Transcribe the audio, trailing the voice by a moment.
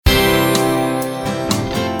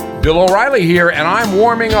Bill O'Reilly here, and I'm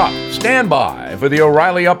warming up. Stand by for the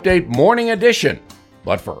O'Reilly Update Morning Edition.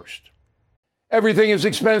 But first, everything is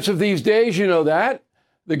expensive these days, you know that.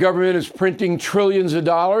 The government is printing trillions of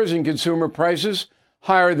dollars and consumer prices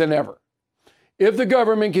higher than ever. If the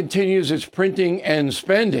government continues its printing and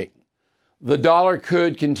spending, the dollar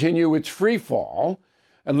could continue its free fall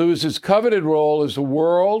and lose its coveted role as the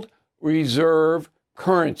world reserve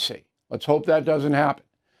currency. Let's hope that doesn't happen.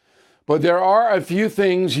 But there are a few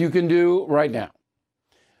things you can do right now.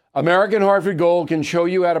 American Hartford Gold can show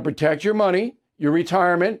you how to protect your money, your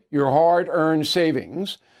retirement, your hard-earned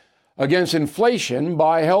savings against inflation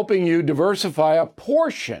by helping you diversify a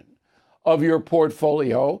portion of your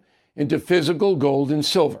portfolio into physical gold and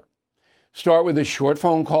silver. Start with a short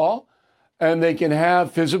phone call, and they can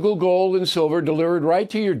have physical gold and silver delivered right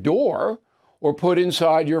to your door or put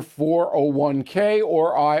inside your 401k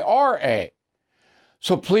or IRA.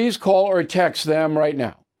 So please call or text them right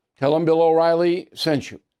now. Tell them Bill O'Reilly sent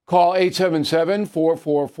you. Call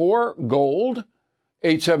 877-444-GOLD,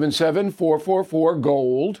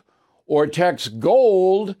 877-444-GOLD, or text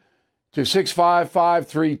GOLD to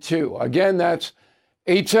 65532. Again, that's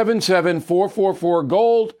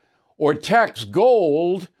 877-444-GOLD, or text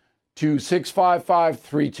GOLD to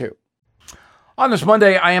 65532. On this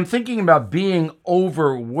Monday, I am thinking about being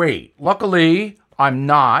overweight. Luckily, I'm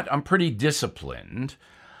not. I'm pretty disciplined.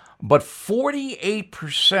 But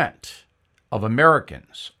 48% of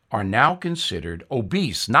Americans are now considered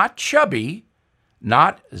obese. Not chubby,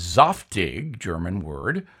 not saftig, German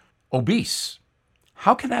word, obese.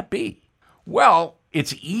 How can that be? Well,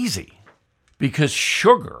 it's easy because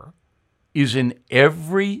sugar is in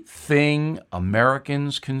everything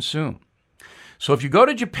Americans consume. So if you go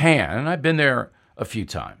to Japan, and I've been there a few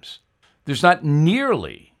times, there's not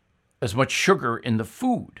nearly as much sugar in the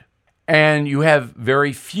food. And you have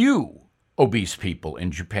very few obese people in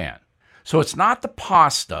Japan. So it's not the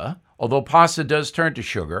pasta, although pasta does turn to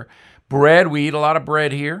sugar. Bread, we eat a lot of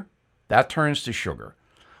bread here. That turns to sugar.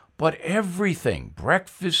 But everything,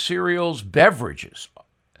 breakfast cereals, beverages,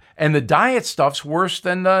 and the diet stuff's worse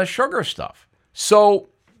than the sugar stuff. So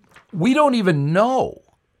we don't even know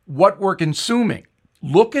what we're consuming.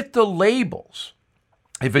 Look at the labels.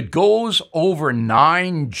 If it goes over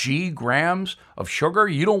 9 grams of sugar,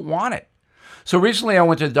 you don't want it. So recently I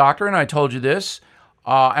went to the doctor and I told you this,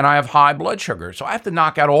 and I have high blood sugar. So I have to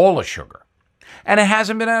knock out all the sugar. And it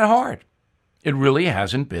hasn't been that hard. It really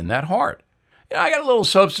hasn't been that hard. You know, I got little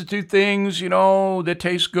substitute things, that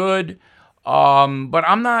taste good. But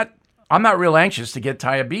I'm not real anxious to get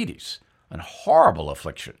diabetes, a horrible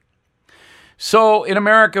affliction. So in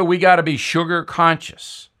America, we got to be sugar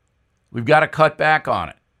conscious. We've got to cut back on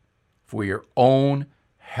it for your own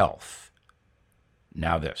health.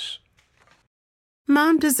 Now this.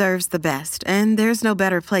 Mom deserves the best, and there's no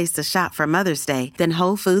better place to shop for Mother's Day than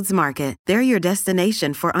Whole Foods Market. They're your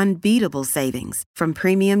destination for unbeatable savings, from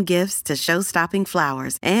premium gifts to show-stopping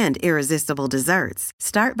flowers and irresistible desserts.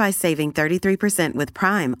 Start by saving 33% with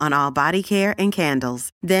Prime on all body care and candles.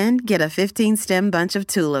 Then get a 15-stem bunch of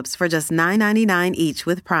tulips for just $9.99 each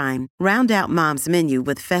with Prime. Round out Mom's menu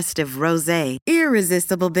with festive rosé,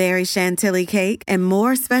 irresistible berry chantilly cake, and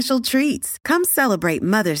more special treats. Come celebrate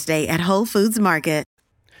Mother's Day at Whole Foods Market.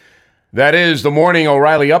 That is the Morning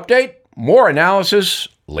O'Reilly Update. More analysis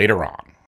later on.